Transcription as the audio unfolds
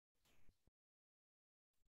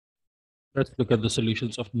Let's look at the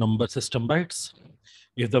solutions of number system bytes.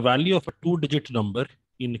 If the value of a two-digit number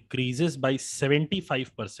increases by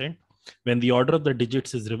 75% when the order of the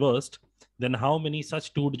digits is reversed, then how many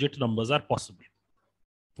such two-digit numbers are possible?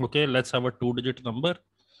 Okay, let's have a two-digit number.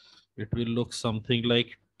 It will look something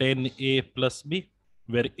like 10a plus b,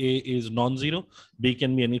 where a is non-zero. B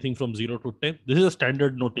can be anything from 0 to 10. This is a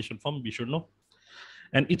standard notation form, we should know.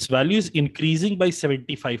 And its value is increasing by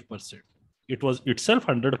 75%. It was itself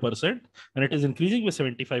 100% and it is increasing by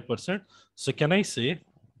 75%. So can I say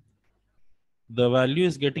the value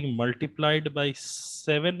is getting multiplied by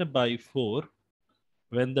 7 by 4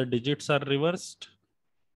 when the digits are reversed?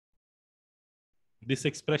 This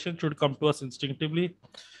expression should come to us instinctively,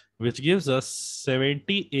 which gives us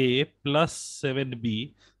 70a plus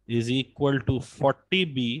 7b is equal to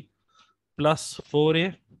 40b plus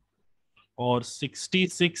 4a, or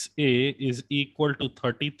 66a is equal to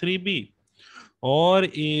 33b, or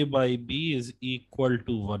a by b is equal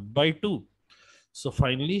to 1 by 2. So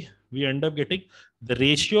finally, we end up getting the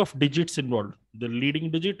ratio of digits involved. The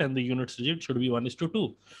leading digit and the units digit should be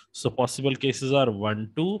 1:2. So possible cases are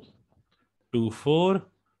 1, 2, 2, 4,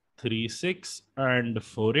 3, 6, and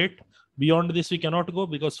 4, 8. Beyond this, we cannot go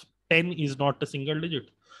because 10 is not a single digit.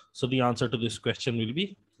 So the answer to this question will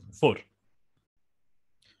be 4.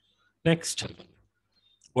 Next,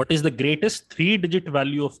 what is the greatest three-digit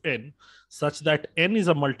value of n such that n is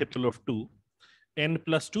a multiple of 2, n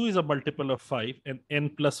plus 2 is a multiple of 5, and n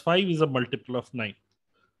plus 5 is a multiple of 9?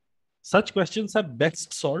 Such questions are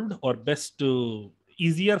best solved or best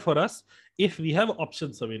easier for us if we have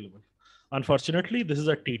options available. Unfortunately, this is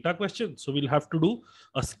a theta question, so we'll have to do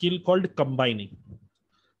a skill called combining.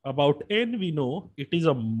 About n, we know it is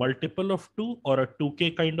a multiple of 2 or a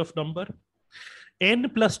 2k kind of number. N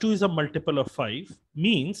plus 2 is a multiple of 5,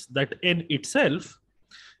 means that n itself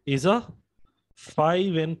is a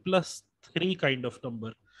 5n plus 3 kind of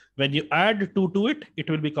number. When you add 2 to it, it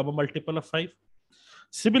will become a multiple of 5.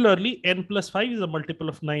 Similarly, n plus 5 is a multiple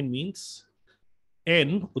of 9, means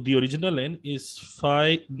n, the original n, is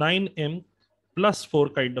 9m plus 4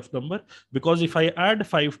 kind of number, because if I add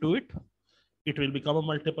 5 to it, it will become a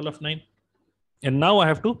multiple of 9. And now I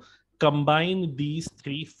have to combine these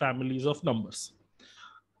three families of numbers.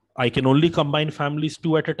 I can only combine families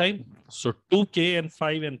 2 at a time. So 2k and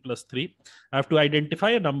 5n plus 3. I have to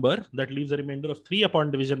identify a number that leaves a remainder of 3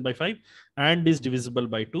 upon division by 5 and is divisible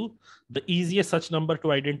by 2. The easiest such number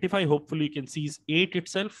to identify, hopefully you can see, is 8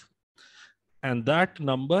 itself. And that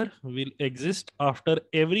number will exist after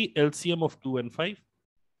every LCM of 2 and 5.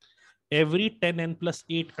 Every 10n plus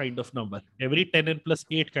 8 kind of number. Every 10n plus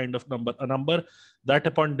 8 kind of number. A number that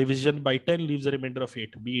upon division by 10 leaves a remainder of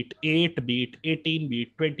 8. Be it 8, be it 18, be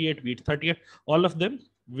it 28, be it 38. All of them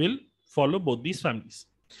will follow both these families.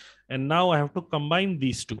 And now I have to combine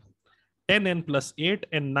these two. 10n plus 8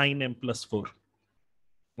 and 9m plus 4.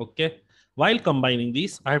 Okay. While combining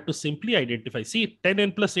these, I have to simply identify. See,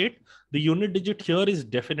 10n plus 8, the unit digit here is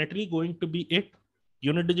definitely going to be 8.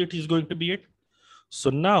 Unit digit is going to be 8. So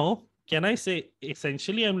now, can I say,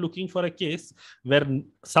 essentially, I'm looking for a case where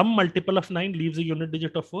some multiple of 9 leaves a unit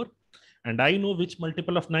digit of 4. And I know which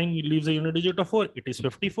multiple of 9 leaves a unit digit of 4. It is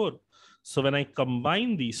 54. So when I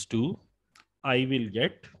combine these two, I will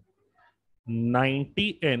get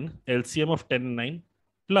 90n LCM of 10 and 9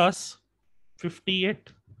 plus 58.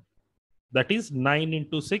 That is 9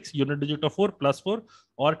 into 6, unit digit of 4 plus 4,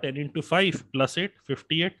 or 10 into 5 plus 8,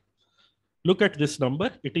 58. Look at this number.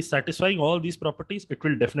 It is satisfying all these properties. It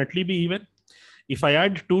will definitely be even. If I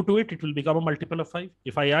add 2 to it, it will become a multiple of 5.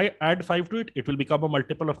 If I add 5 to it, it will become a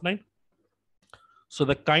multiple of 9. So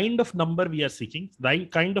the kind of number we are seeking,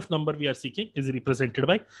 is represented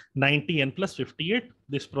by 90n plus 58.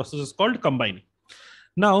 This process is called combining.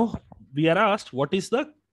 Now, we are asked, what is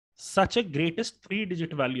the such a greatest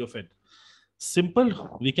three-digit value of n?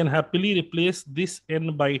 Simple. We can happily replace this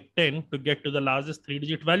n by 10 to get to the largest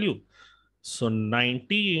three-digit value. So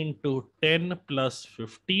 90 into 10 plus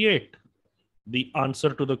 58. The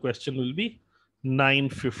answer to the question will be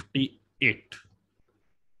 958.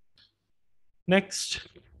 Next,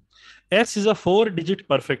 S is a 4-digit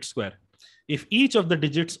perfect square. If each of the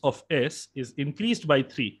digits of S is increased by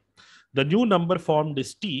 3, the new number formed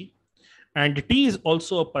is T, and T is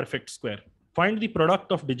also a perfect square. Find the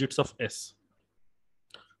product of digits of S.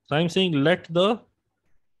 So I'm saying let the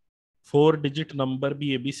 4-digit number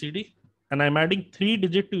be ABCD, and I'm adding 3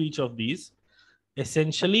 digits to each of these.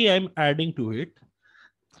 Essentially, I'm adding to it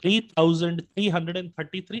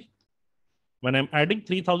 3,333. When I'm adding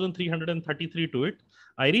 3,333 to it,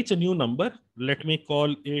 I reach a new number. Let me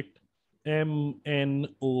call it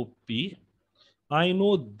MNOP. I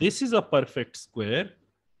know this is a perfect square,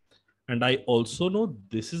 And I also know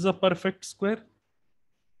this is a perfect square.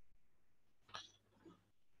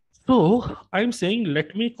 So I'm saying,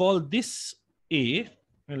 let me call this A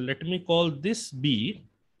and let me call this B.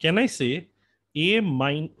 Can I say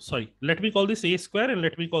let me call this A square and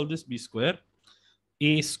let me call this B square.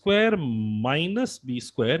 A square minus B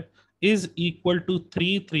square is equal to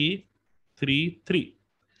 3, 3, 3, 3.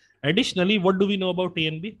 Additionally, what do we know about A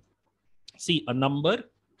and B? See, a number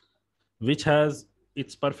which has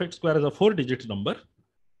its perfect square as a 4-digit number.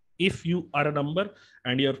 If you are a number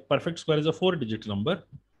and your perfect square is a 4-digit number,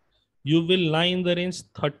 you will lie in the range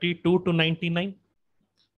 32 to 99.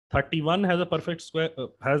 31 has a perfect square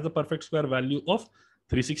has the perfect square value of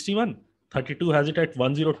 361. 32 has it at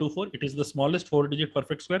 1024. It is the smallest 4-digit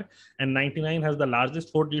perfect square, and 99 has the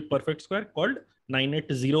largest 4-digit perfect square called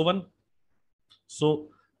 9801. So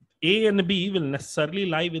A and B will necessarily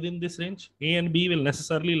lie within this range. A and B will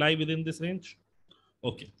necessarily lie within this range.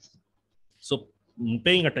 Okay. So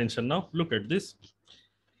paying attention now, look at this.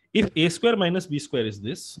 If A square minus B square is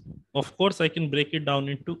this, of course I can break it down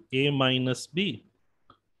into A minus B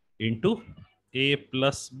into A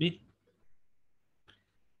plus B.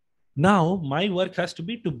 Now my work has to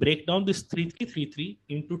be to break down this 3333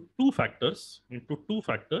 into two factors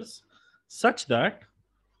such that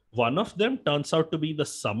one of them turns out to be the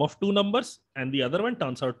sum of two numbers and the other one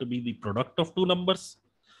turns out to be the product of two numbers.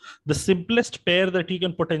 The simplest pair that you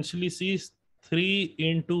can potentially see is 3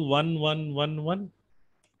 into 1, 1, 1, 1.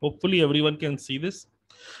 Hopefully everyone can see this.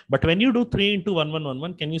 But when you do 3 into 1, 1, 1,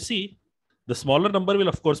 1, can you see the smaller number will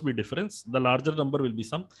of course be difference. The larger number will be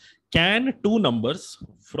sum. Can two numbers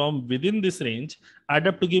from within this range add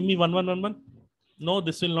up to give me 1, 1, 1, 1? No,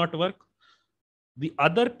 this will not work. The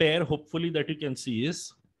other pair hopefully that you can see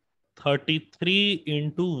is 33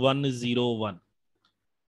 into 101.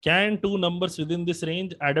 Can two numbers within this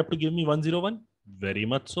range add up to give me 101? Very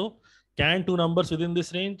much so. Can two numbers within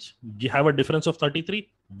this range have a difference of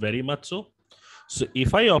 33? Very much so. So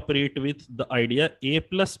if I operate with the idea A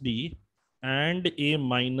plus B and A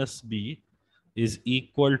minus B is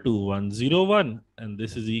equal to 101 and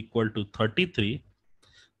this is equal to 33,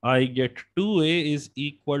 I get 2A is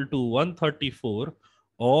equal to 134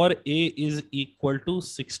 or A is equal to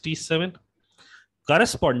 67.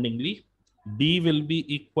 Correspondingly, B will be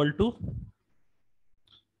equal to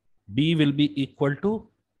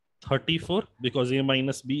 34 because A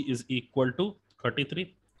minus B is equal to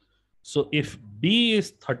 33. So if B is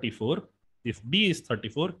 34,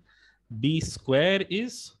 B square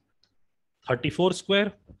is 34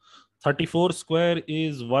 square. 34 square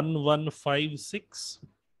is 1156.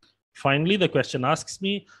 Finally, the question asks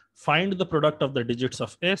me, find the product of the digits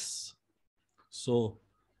of S. So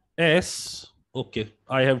S, okay,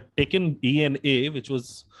 I have taken E and A, which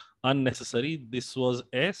was unnecessary. This was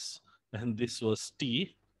S and this was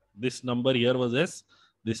T. This number here was S.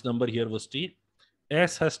 This number here was T.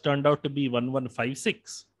 S has turned out to be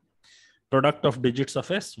 1156. Product of digits of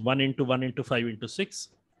S, 1 into 1 into 5 into 6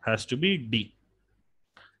 has to be D.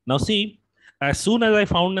 Now see, as soon as I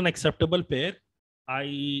found an acceptable pair,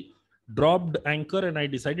 I dropped anchor and I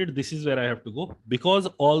decided this is where I have to go because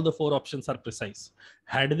all the 4 options are precise.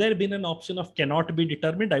 Had there been an option of cannot be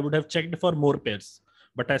determined, I would have checked for more pairs.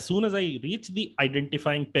 But as soon as I reach the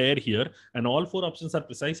identifying pair here and all 4 options are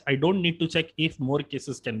precise, I don't need to check if more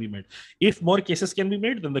cases can be made. If more cases can be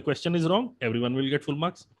made, then the question is wrong. Everyone will get full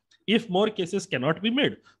marks. If more cases cannot be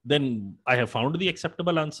made, then I have found the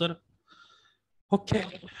acceptable answer. Okay,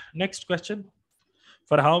 next question.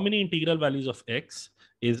 For how many integral values of x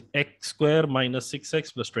is x square minus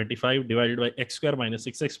 6x plus 25 divided by x square minus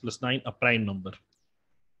 6x plus 9 a prime number?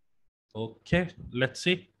 Okay, let's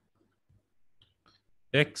see.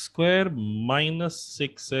 X square minus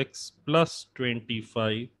 6x plus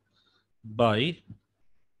 25 by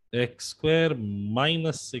x square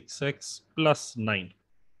minus 6x plus 9.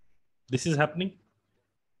 This is happening.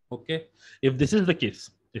 Okay, if this is the case,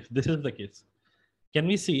 can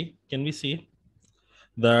we see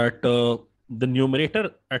that the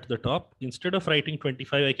numerator at the top, instead of writing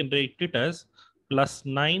 25, I can write it as plus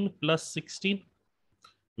 9 plus 16,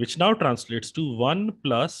 which now translates to 1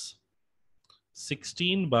 plus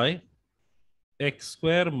 16 by x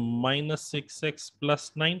square minus 6x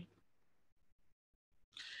plus 9.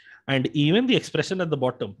 And even the expression at the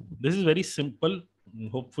bottom, this is very simple,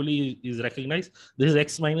 hopefully is recognized. This is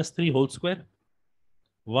x minus 3 whole square,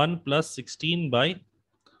 1 plus 16 by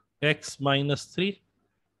x minus 3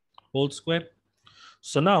 whole square.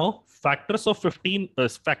 So now factors of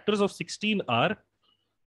 16 are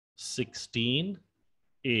 16,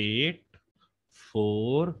 8,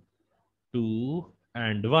 4, 2,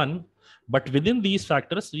 and 1. But within these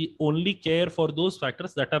factors, we only care for those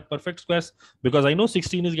factors that are perfect squares, because I know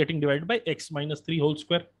 16 is getting divided by x minus 3 whole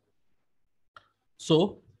square.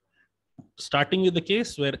 So starting with the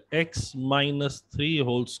case where x minus 3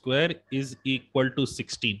 whole square is equal to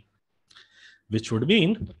 16, which would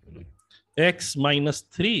mean x minus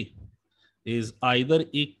 3 is either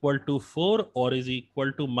equal to 4 or is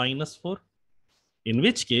equal to minus 4, in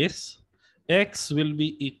which case x will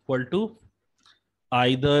be equal to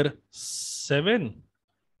either 7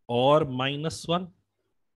 or minus 1.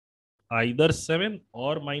 Either 7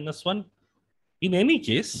 or minus 1. In any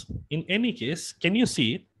case, can you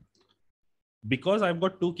see, because I've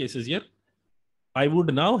got two cases here, I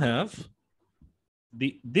would now have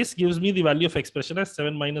this gives me the value of expression as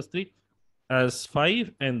 7 minus 3 as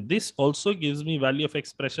 5, and this also gives me value of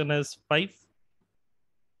expression as 5.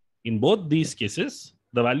 In both these cases,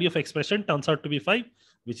 the value of expression turns out to be 5,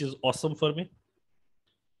 which is awesome for me.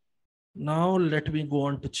 Now let me go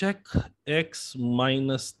on to check. X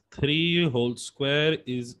minus 3 whole square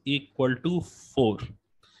is equal to 4,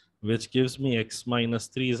 which gives me x minus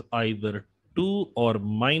 3 is either 2 or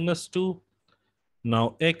minus 2.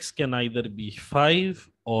 Now x can either be 5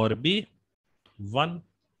 or be 1.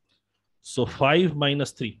 So 5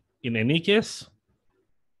 minus 3. In any case,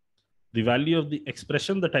 the value of the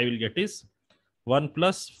expression that I will get is 1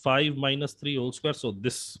 plus 5 minus 3 whole square. So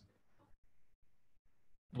this,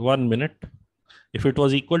 1 minute. If it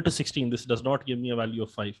was equal to 16, this does not give me a value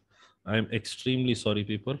of 5. I am extremely sorry,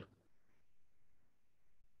 people.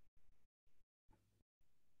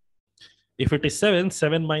 If it is 7,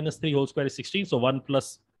 7 minus 3 whole square is 16. So 1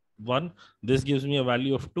 plus 1. This gives me a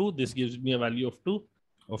value of 2. This gives me a value of 2.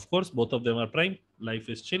 Of course, both of them are prime. Life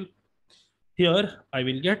is chill. Here, I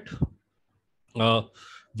will get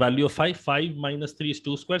value of 5. 5 minus 3 is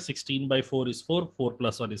 2 square. 16 by 4 is 4. 4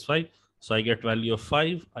 plus 1 is 5. So I get value of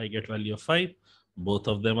 5. I get value of 5. Both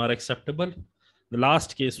of them are acceptable. The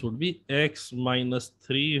last case would be x minus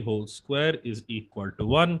 3 whole square is equal to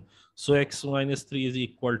 1. So x minus 3 is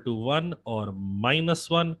equal to 1 or minus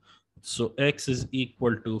 1. So x is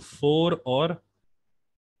equal to 4 or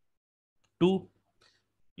 2.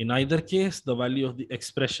 In either case, the value of the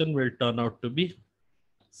expression will turn out to be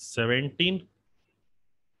 17.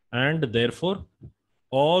 And therefore,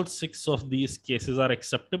 all 6 of these cases are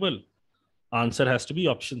acceptable. Answer has to be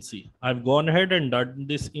option C. I've gone ahead and done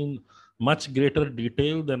this in much greater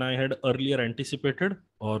detail than I had earlier anticipated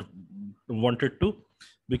or wanted to,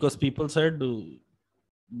 because people said,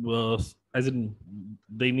 as in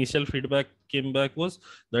the initial feedback came back was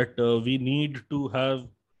that we need to have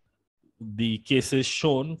the cases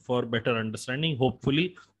shown for better understanding.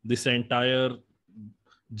 Hopefully, this entire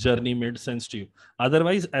journey made sense to you.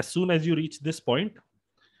 Otherwise, as soon as you reach this point,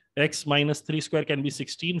 x minus 3 square can be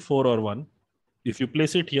 16, 4 or 1. If you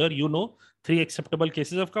place it here, you know 3 acceptable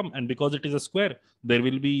cases have come, and because it is a square, there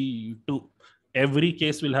will be 2. Every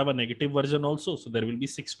case will have a negative version also, so there will be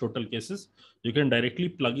 6 total cases. You can directly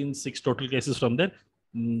plug in 6 total cases from there.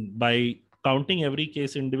 By counting every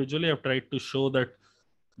case individually, I've tried to show that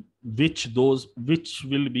which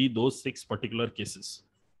will be those 6 particular cases.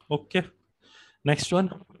 Okay, next one.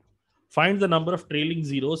 Find the number of trailing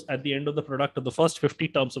zeros at the end of the product of the first 50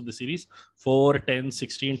 terms of the series, 4, 10,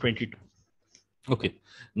 16, 22. Okay,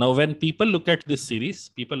 now when people look at this series,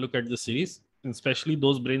 especially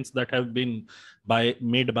those brains that have been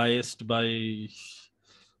made biased by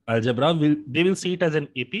algebra, they will see it as an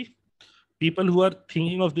AP. People who are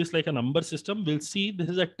thinking of this like a number system will see this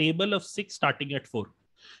is a table of 6 starting at 4.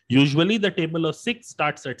 Usually the table of 6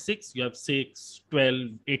 starts at 6. You have 6, 12,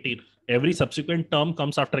 18. Every subsequent term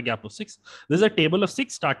comes after a gap of 6. This is a table of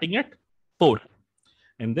 6 starting at 4.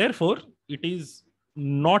 And therefore, it is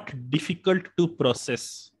not difficult to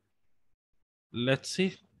process. Let's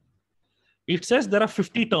see. It says there are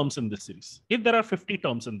 50 terms in this series. If there are 50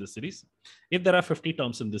 terms in this series,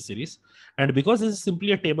 and because this is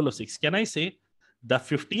simply a table of 6, can I say the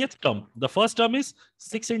 50th term, the first term is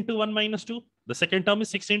 6 into 1 minus 2. The second term is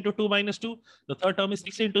 6 into 2 minus 2. The third term is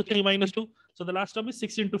 6 into 3 minus 2. So the last term is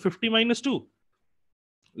 6 into 50 minus 2.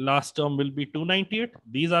 Last term will be 298.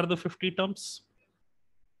 These are the 50 terms.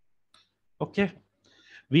 Okay.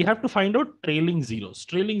 We have to find out trailing zeros.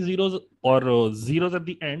 Trailing zeros or zeros at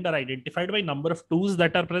the end are identified by number of 2's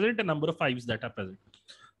that are present and number of 5's that are present.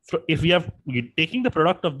 So if we have taking the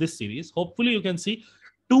product of this series, hopefully you can see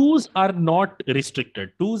 2's are not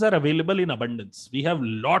restricted. 2's are available in abundance. We have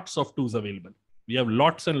lots of 2's available. We have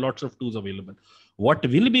lots and lots of 2's available. What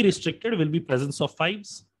will be restricted will be presence of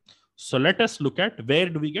 5's. So let us look at where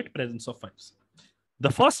do we get presence of 5's. The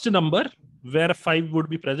first number where 5 would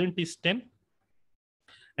be present is 10.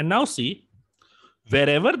 And now see,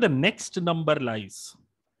 Wherever the next number lies,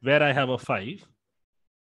 where I have a 5,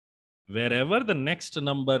 wherever the next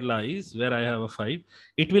number lies, where I have a 5,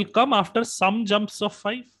 it will come after some jumps of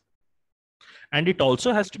 5. And it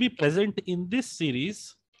also has to be present in this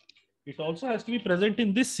series. It also has to be present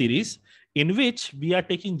in this series in which we are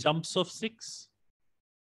taking jumps of 6.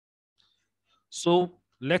 So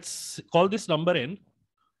let's call this number n.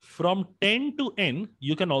 From 10 to n,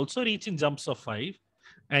 you can also reach in jumps of 5.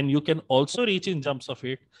 And you can also reach in jumps of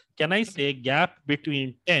 8. Can I say gap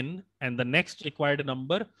between 10 and the next required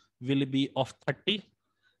number will be of 30?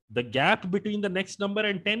 The gap between the next number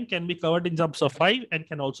and 10 can be covered in jumps of 5 and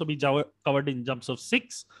can also be covered in jumps of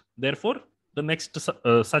 6. Therefore, the next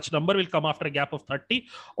such number will come after a gap of 30,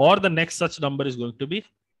 or the next such number is going to be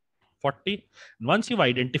 40. Once you've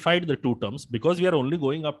identified the two terms, because we are only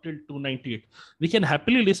going up till 298, we can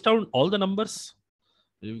happily list out all the numbers.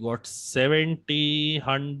 We've got 70,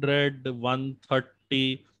 100,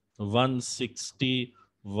 130, 160,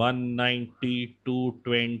 190,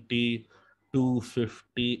 220,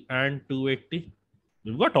 250, and 280.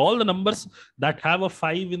 We've got all the numbers that have a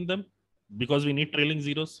 5 in them because we need trailing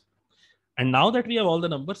zeros. And now that we have all the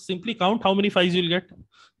numbers, simply count how many 5s you'll get.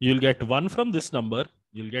 You'll get 1 from this number.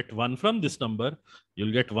 You'll get 1 from this number.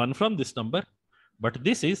 You'll get 1 from this number. But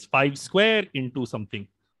this is 5 square into something.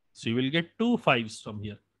 So you will get 2 5s from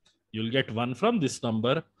here. You'll get 1 from this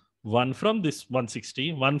number, 1 from this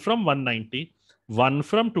 160, 1 from 190, 1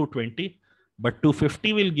 from 220. But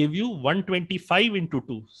 250 will give you 125 into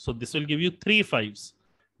 2. So this will give you 3 5s.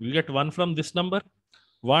 You'll get 1 from this number.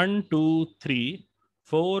 1, 2, 3,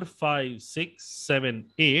 4, 5, 6, 7,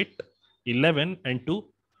 8, 11, and 2.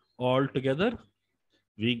 All together,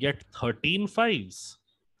 we get 13 5s.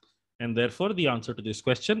 And therefore, the answer to this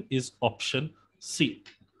question is option C.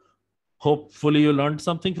 Hopefully, you learned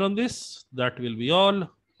something from this. That will be all.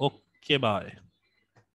 Okay, bye.